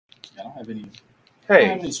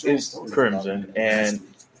Hey, it's Crimson, and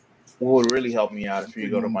what would really help me out if you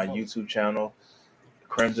go to my YouTube channel,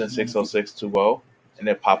 Crimson60620, and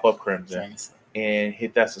then pop up Crimson and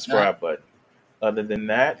hit that subscribe button. Other than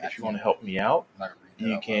that, if you want to help me out,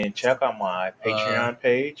 you can check out my Patreon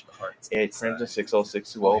page at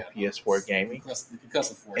Crimson60620 PS4 Gaming.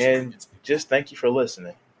 And just thank you for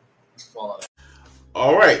listening.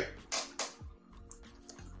 All right.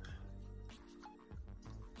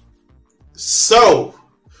 So,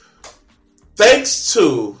 thanks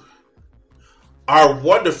to our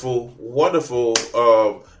wonderful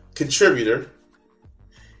contributor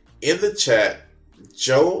in the chat,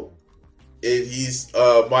 Joe, and he's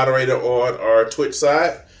moderator on our Twitch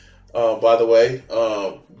side. By the way,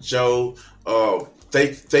 Joe,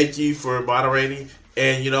 thank you for moderating.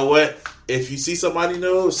 And you know what? If you see somebody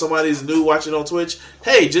new, if somebody's new watching on Twitch,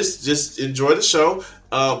 hey, just enjoy the show.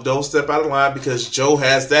 Don't step out of line because Joe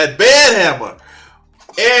has that band hammer,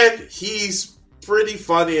 and he's pretty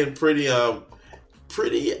funny and pretty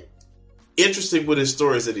interesting with his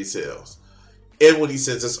stories that he tells, and when he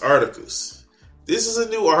sends us articles. This is a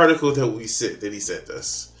new article that he sent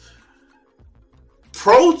us.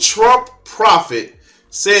 Pro-Trump prophet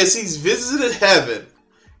says he's visited heaven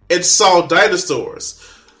and saw dinosaurs.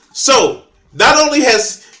 So not only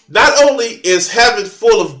is heaven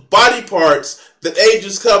full of body parts that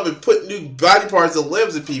angels come and put new body parts and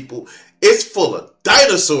limbs in people, it's full of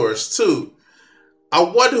dinosaurs too. I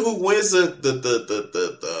wonder who wins the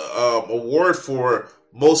award for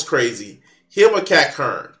most crazy, him or Cat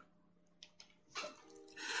Kern.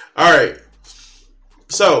 All right,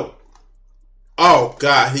 so oh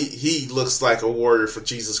God, he looks like a warrior for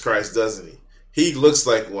Jesus Christ, doesn't he? He looks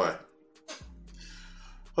like one.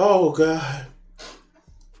 Oh God.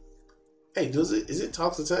 Hey, is it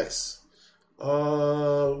talk to text?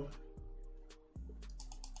 No,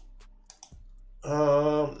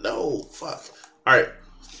 fuck. Alright.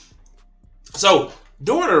 So,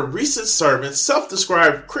 during a recent sermon,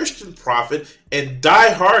 self-described Christian prophet and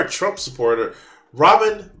die-hard Trump supporter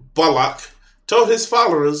Robin Bullock told his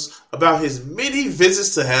followers about his many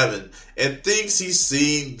visits to heaven and things he's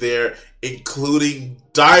seen there, including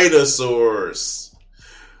dinosaurs.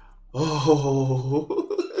 Oh.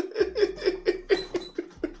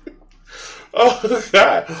 Oh,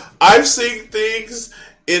 God. I've seen things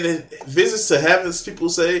in visits to heaven. People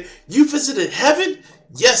say, you visited heaven?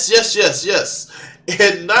 Yes.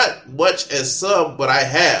 And not much as some, but I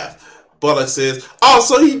have. Bullock says,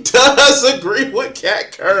 also, he does agree with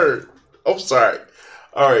Cat Kern. I'm sorry.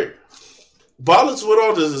 All right. Bullock went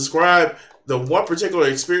on to describe the one particular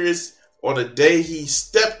experience on a day he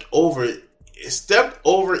stepped over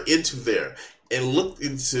into there and looked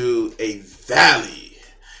into a valley.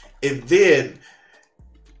 And then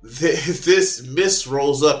this mist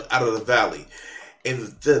rolls up out of the valley.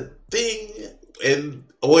 And then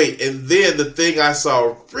the thing I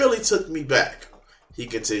saw really took me back, he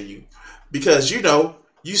continued. Because, you know,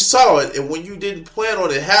 you saw it, and when you didn't plan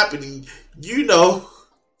on it happening, you know,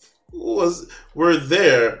 were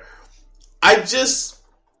there. I'm just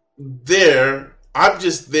there,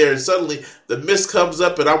 and suddenly the mist comes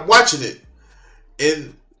up, and I'm watching it.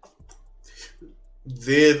 And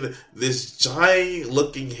then this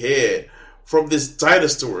giant-looking head from this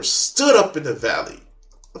dinosaur stood up in the valley.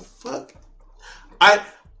 The fuck?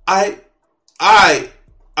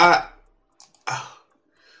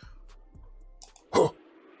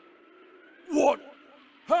 What?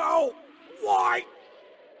 How? Why?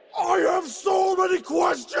 I have so many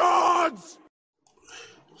questions!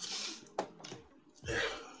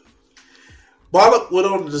 Bullock went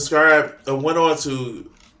on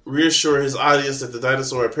to reassure his audience that the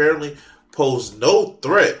dinosaur apparently posed no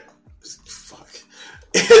threat. Fuck.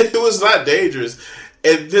 And it was not dangerous.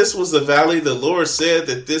 And this was the valley. The Lord said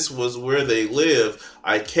that this was where they live.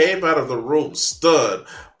 I came out of the room stunned,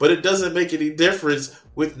 but it doesn't make any difference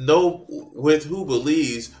with who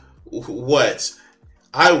believes what.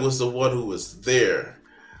 I was the one who was there.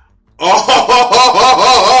 Oh,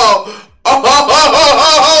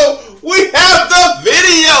 we have the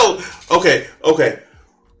video. Okay.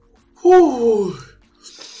 Whew.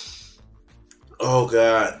 Oh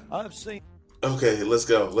God. I've seen. Okay, let's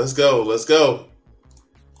go.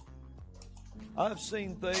 I've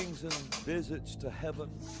seen things in visits to heaven.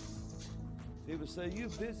 People say, you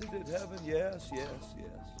visited heaven? Yes.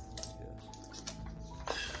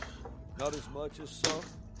 Not as much as some,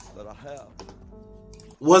 but I have.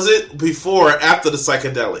 Was it before or after the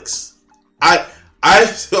psychedelics?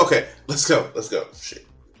 Okay, let's go. Shit.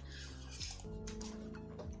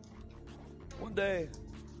 One day,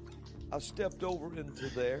 I stepped over into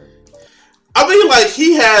there. I mean, like,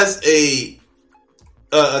 he has a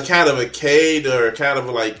kind of a cane or kind of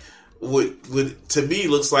like what to me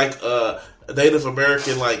looks like a Native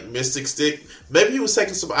American like mystic stick. Maybe he was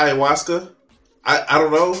taking some ayahuasca. I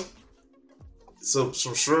don't know. Some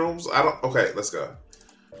shrooms. I don't. Okay, let's go.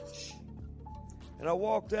 And I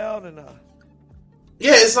walked out, and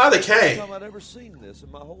yeah, it's not a cane. First time I'd ever seen this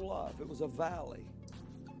in my whole life. It was a valley,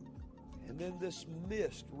 and then this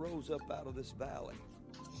mist rose up out of this valley.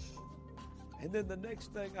 And then the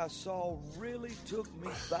next thing I saw really took me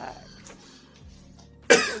back.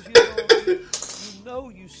 Because you know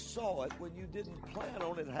you saw it when you didn't plan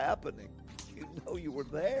on it happening. You know you were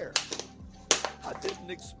there. I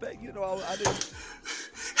didn't expect, I didn't.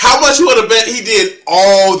 How much you want to bet he did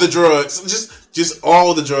all the drugs? Just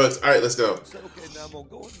all the drugs. All right, let's go. I said, okay, now I'm going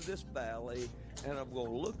to go into this valley, and I'm going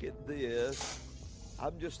to look at this.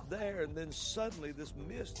 I'm just there, and then suddenly this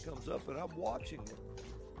mist comes up, and I'm watching it.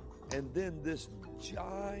 And then this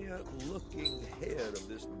giant-looking head of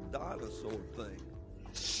this dinosaur thing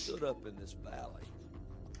stood up in this valley.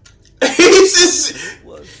 He's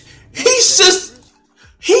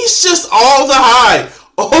just all the high.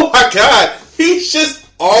 Oh my God, he's just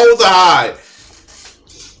all the high.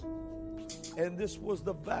 And this was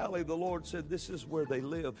the valley. The Lord said, "This is where they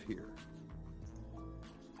live here."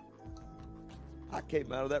 I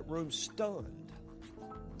came out of that room stunned.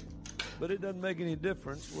 But it doesn't make any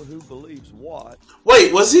difference who believes what.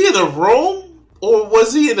 Wait, was he in a room or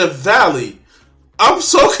was he in a valley? I'm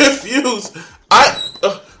so confused.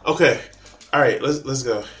 Okay. All right, let's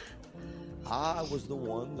go. I was the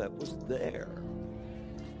one that was there.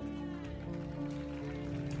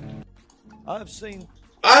 I've seen.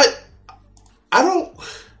 I don't.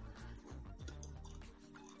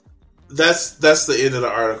 That's the end of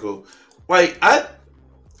the article. Like I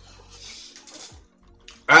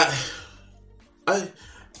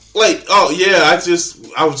like, oh yeah,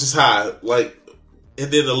 I was just high. Like,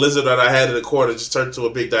 and then the lizard that I had in the corner just turned into a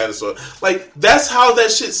big dinosaur. Like, that's how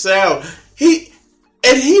that shit sound. He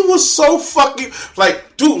was so fucking,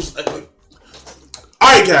 like, dude.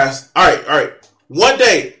 Alright, guys. Alright. One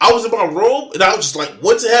day, I was in my room, and I was just like,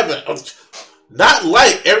 went to heaven. Not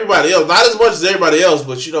like everybody else. Not as much as everybody else,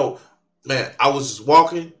 but man, I was just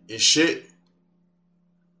walking and shit,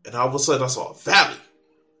 and all of a sudden, I saw a valley.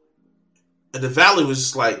 And the valley was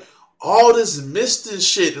just like all this mist and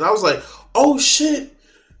shit. And I was like, oh shit.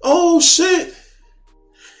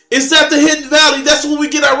 Is that the Hidden Valley? That's where we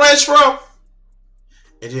get our ranch from?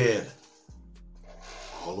 And then,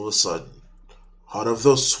 all of a sudden, out of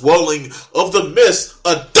the swelling of the mist,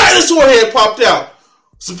 a dinosaur head popped out.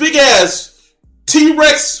 Some big ass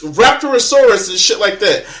T-Rex, Raptorosaurus and shit like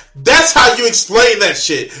that. That's how you explain that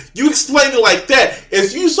shit. You explain it like that.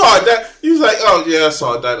 If you saw that, you was like, oh yeah, I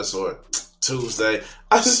saw a dinosaur. Tuesday.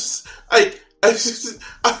 The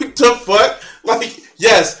fuck? Like,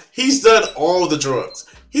 yes, he's done all the drugs.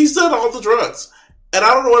 And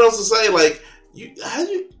I don't know what else to say. Like,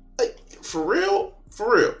 for real?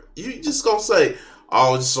 You just gonna say,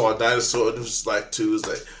 oh, I just saw a dinosaur and it was just like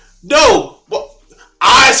Tuesday. No! Well,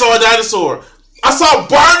 I saw a dinosaur. I saw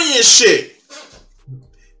Barney and shit.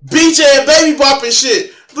 BJ and Baby Bop and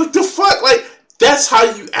shit. Look, the fuck? Like, that's how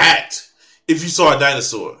you act if you saw a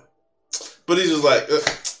dinosaur. But he's just like,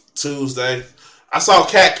 Tuesday. I saw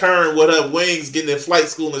Kat Kern with her wings getting in flight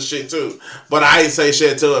school and shit too. But I ain't say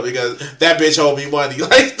shit to her because that bitch owed me money.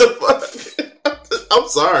 Like, the fuck? I'm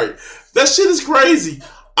sorry. That shit is crazy.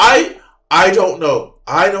 I don't know.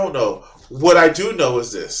 What I do know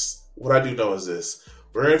is this. We're going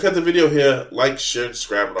to cut the video here. Like, share,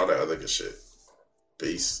 subscribe, and all that other good shit.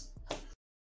 Peace.